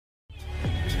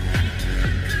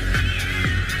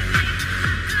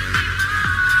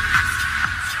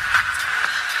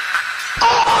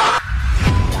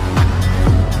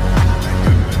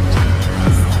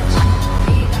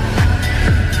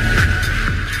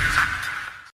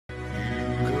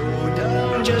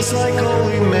just like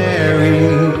Holy Mary,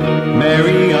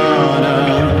 Mariana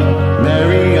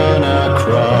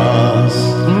Cross.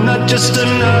 Not just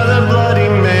another Bloody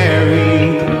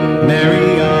Mary,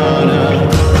 Mariana.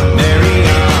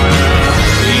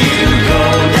 You go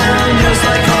down just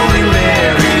like Holy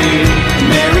Mary,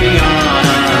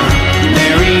 Mariana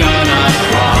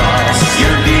Cross.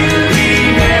 Your beauty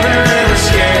never ever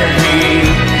scared me,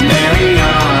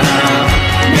 Mariana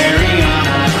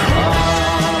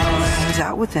Cross. Hangs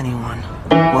out with anyone.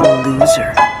 What a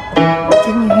loser.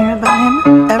 Didn't you hear about him?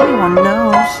 Everyone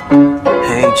knows.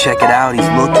 Hey, check it out. He's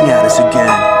looking at us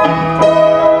again.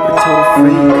 You're a total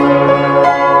freak.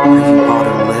 Why you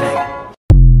bother living?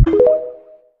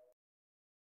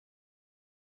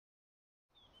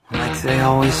 Like they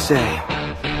always say,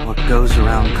 what goes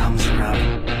around comes around.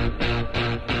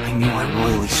 I knew I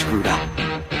royally screwed up.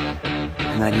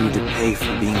 And I need to pay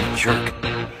for being a jerk.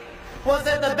 Was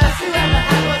it the best you ever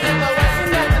had? Was it the worst you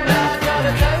ever had?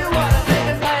 Gotta tell you what I think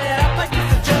and play it up like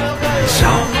it's a joke. So,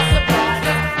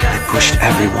 I pushed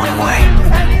everyone away.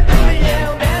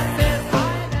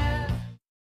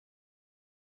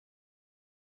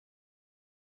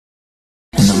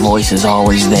 And the voice is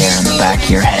always there in the back of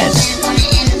your head.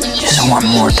 Just one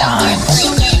more time,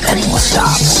 then we'll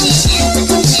stop.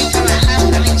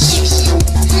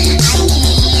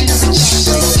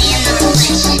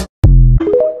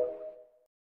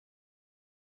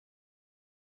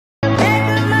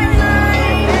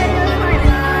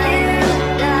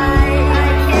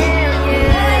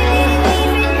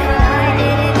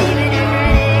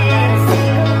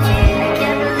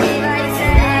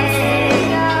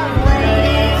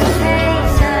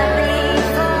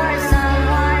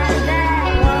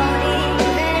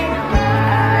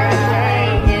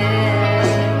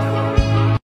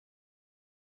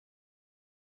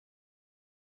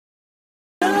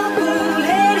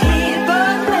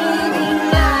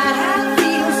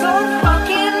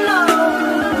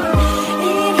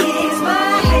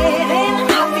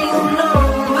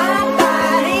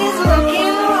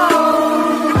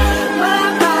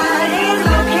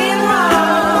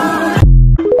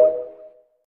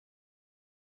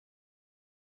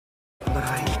 But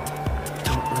I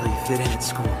don't really fit in at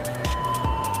school.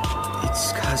 It's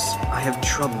 'cause I have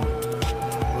trouble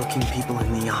looking people in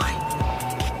the eye.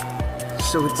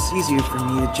 So it's easier for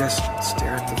me to just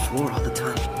stare at the floor all the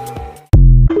time.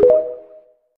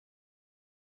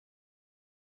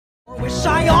 Wish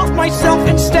I off myself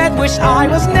instead, wish I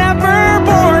was never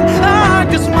born.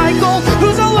 'Cause Michael,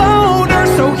 who's a loner,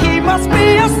 so he must be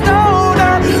a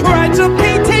stoner. Rides a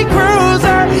PT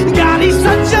Cruiser, God, he's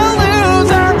such a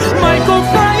loser. Michael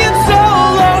flying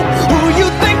solo, who you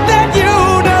think that you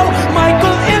know?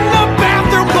 Michael in the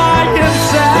bathroom by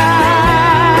himself.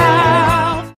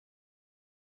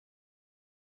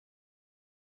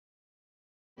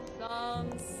 Some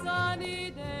sunny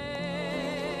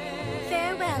day.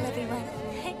 Farewell, everyone.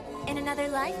 In another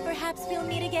life, perhaps we'll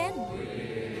meet again.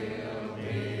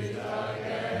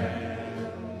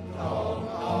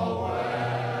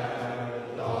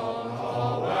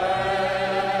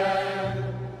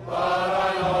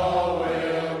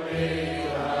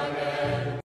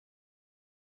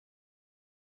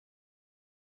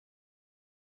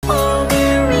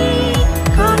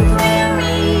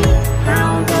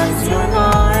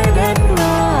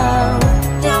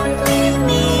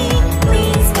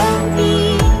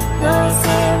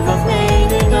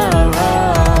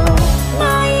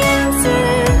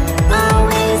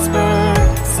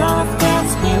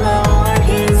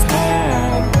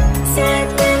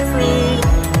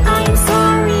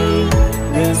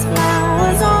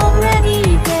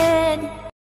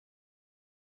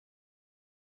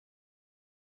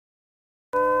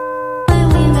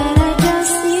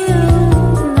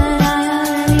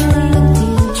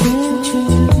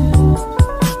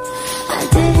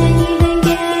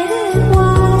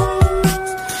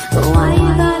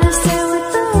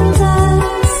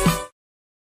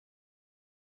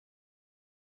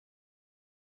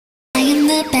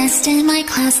 Best in my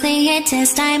class, they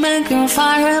attest I'm a girl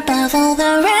far above all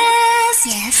the rest.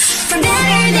 Yes, from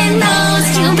better than most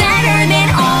to better than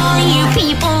all you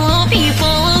people,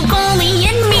 Goalie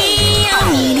and me.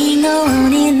 I'm eating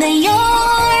alone in the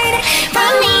yard.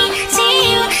 From me to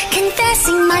you,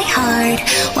 confessing my heart.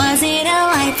 Was it a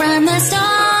lie from the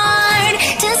start?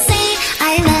 To say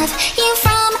I love you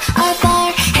from afar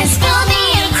has filled me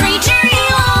a creature you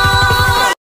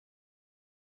are.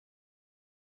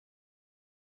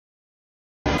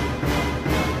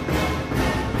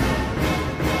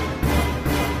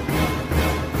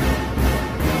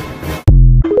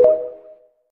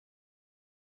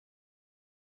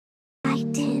 I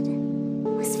did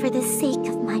was for the sake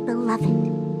of my beloved.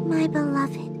 My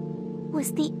beloved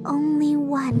was the only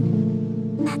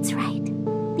one. That's right,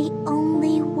 the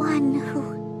only one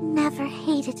who never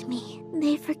hated me.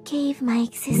 They forgave my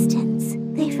existence.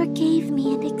 They forgave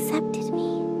me and accepted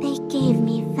me. They gave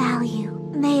me value.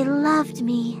 They loved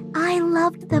me. I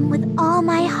loved them with all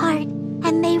my heart,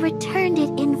 and they returned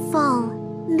it in full.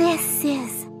 This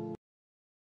is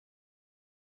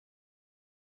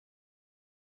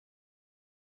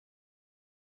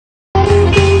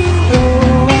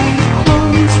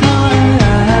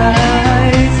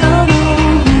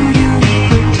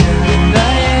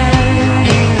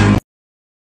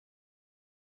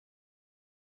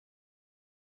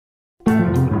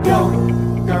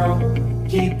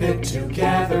keep it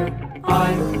together.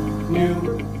 I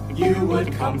knew you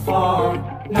would come far.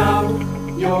 Now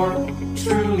you're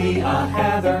truly a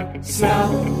Heather.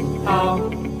 Smell how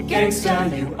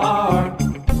gangsta you are.